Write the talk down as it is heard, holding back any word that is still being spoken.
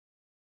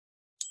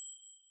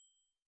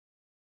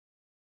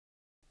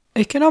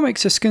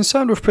Economics is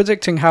concerned with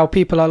predicting how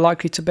people are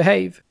likely to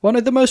behave. One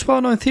of the most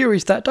well-known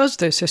theories that does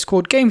this is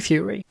called game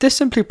theory. This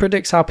simply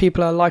predicts how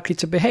people are likely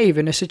to behave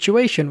in a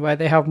situation where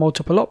they have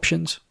multiple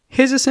options.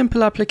 Here's a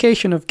simple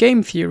application of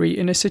game theory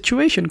in a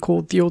situation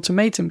called the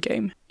ultimatum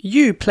game.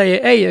 You, player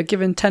A, are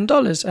given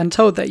 $10 and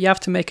told that you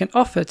have to make an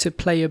offer to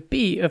player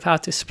B of how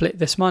to split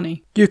this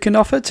money. You can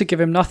offer to give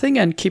him nothing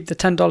and keep the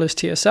 $10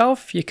 to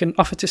yourself. You can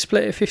offer to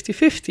split it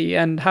 50-50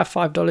 and have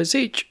 $5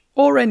 each,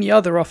 or any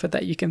other offer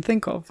that you can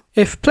think of.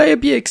 If player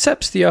B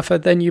accepts the offer,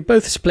 then you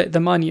both split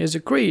the money as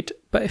agreed,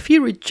 but if he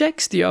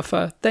rejects the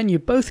offer, then you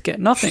both get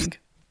nothing.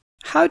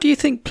 How do you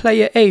think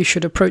player A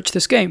should approach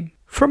this game?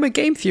 From a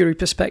game theory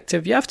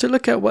perspective, you have to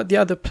look at what the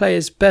other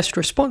player's best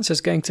response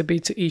is going to be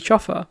to each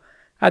offer,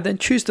 and then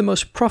choose the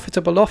most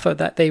profitable offer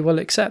that they will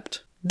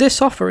accept.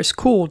 This offer is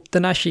called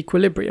the Nash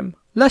Equilibrium.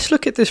 Let's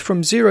look at this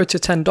from $0 to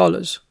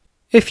 $10.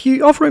 If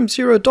you offer him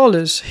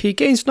 $0, he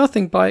gains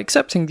nothing by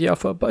accepting the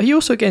offer, but he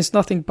also gains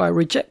nothing by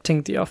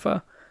rejecting the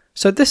offer.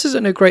 So this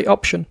isn't a great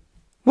option.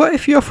 What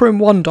if you offer him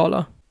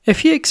 $1?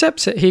 If he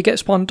accepts it, he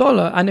gets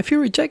 $1, and if he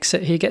rejects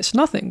it, he gets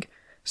nothing.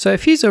 So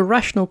if he's a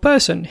rational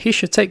person, he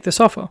should take this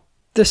offer.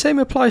 The same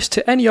applies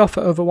to any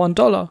offer over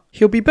 $1.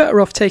 He'll be better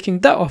off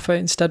taking that offer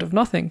instead of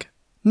nothing.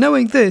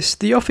 Knowing this,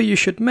 the offer you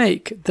should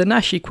make, the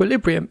Nash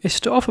Equilibrium, is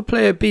to offer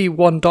player B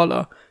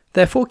 $1,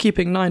 therefore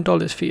keeping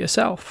 $9 for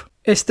yourself.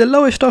 It's the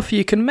lowest offer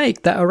you can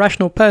make that a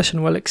rational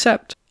person will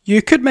accept.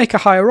 You could make a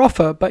higher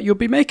offer, but you'll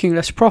be making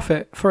less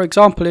profit. For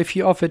example, if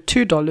you offered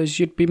 $2,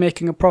 you'd be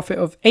making a profit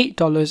of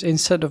 $8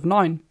 instead of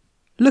 $9.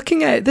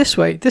 Looking at it this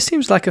way, this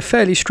seems like a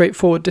fairly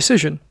straightforward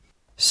decision.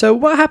 So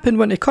what happened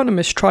when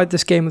economists tried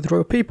this game with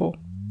real people?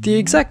 The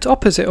exact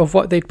opposite of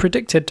what they'd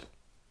predicted.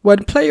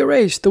 When player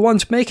A's, the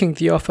ones making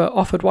the offer,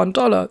 offered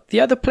 $1, the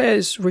other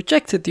players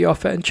rejected the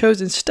offer and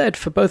chose instead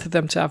for both of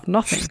them to have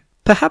nothing.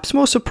 Perhaps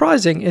more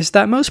surprising is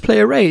that most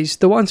player A's,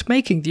 the ones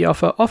making the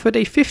offer, offered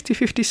a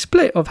 50-50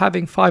 split of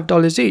having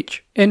 $5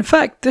 each. In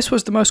fact, this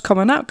was the most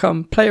common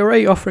outcome, player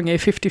A offering a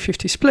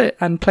 50-50 split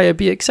and player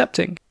B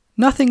accepting.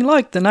 Nothing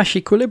like the Nash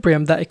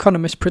Equilibrium that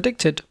economists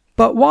predicted.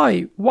 But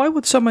why? Why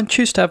would someone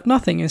choose to have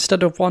nothing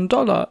instead of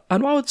 $1?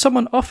 And why would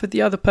someone offer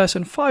the other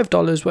person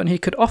 $5 when he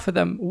could offer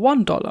them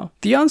 $1?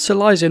 The answer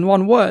lies in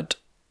one word: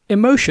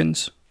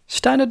 emotions.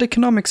 Standard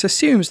economics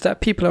assumes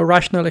that people are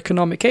rational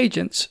economic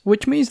agents,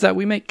 which means that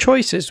we make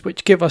choices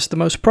which give us the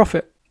most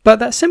profit. But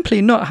that's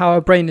simply not how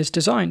our brain is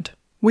designed.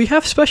 We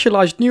have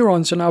specialized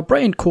neurons in our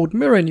brain called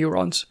mirror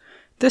neurons.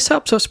 This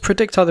helps us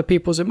predict other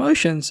people's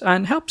emotions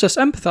and helps us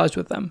empathize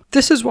with them.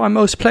 This is why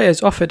most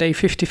players offered a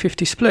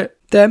 50-50 split.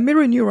 Their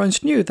mirror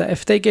neurons knew that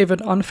if they gave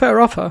an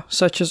unfair offer,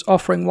 such as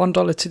offering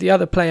 $1 to the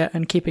other player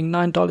and keeping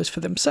 $9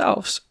 for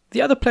themselves,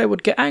 the other player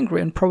would get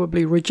angry and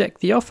probably reject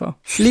the offer,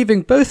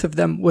 leaving both of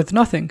them with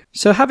nothing.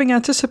 So having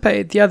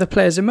anticipated the other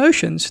player's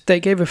emotions,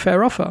 they gave a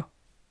fair offer.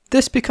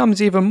 This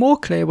becomes even more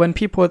clear when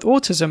people with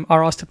autism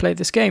are asked to play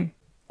this game.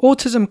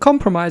 Autism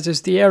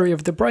compromises the area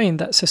of the brain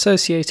that's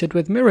associated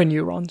with mirror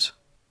neurons.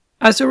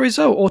 As a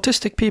result,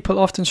 autistic people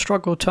often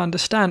struggle to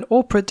understand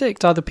or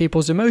predict other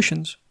people's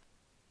emotions.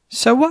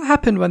 So what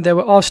happened when they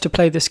were asked to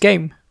play this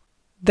game?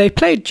 They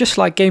played just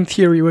like game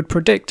theory would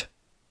predict.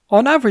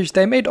 On average,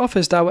 they made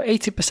offers that were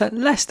 80%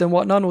 less than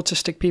what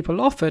non-autistic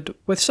people offered,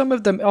 with some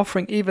of them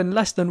offering even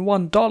less than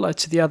 $1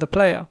 to the other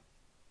player.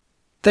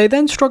 They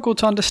then struggled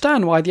to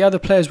understand why the other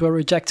players were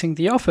rejecting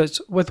the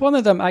offers, with one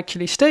of them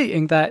actually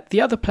stating that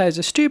the other players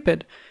are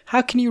stupid.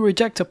 How can you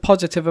reject a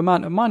positive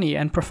amount of money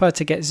and prefer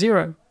to get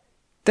zero?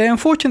 They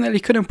unfortunately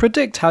couldn't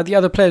predict how the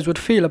other players would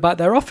feel about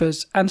their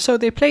offers, and so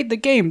they played the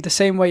game the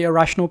same way a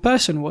rational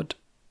person would.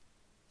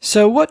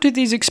 So what do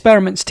these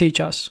experiments teach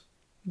us?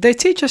 They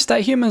teach us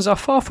that humans are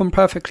far from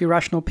perfectly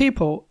rational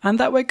people, and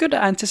that we're good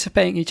at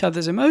anticipating each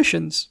other's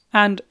emotions,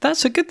 and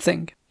that's a good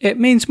thing. It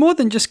means more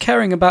than just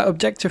caring about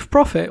objective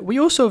profit, we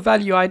also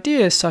value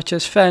ideas such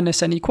as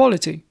fairness and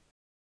equality.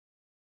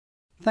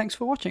 Thanks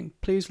for watching.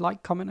 Please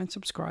like, comment and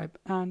subscribe,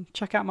 and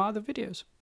check out my other videos.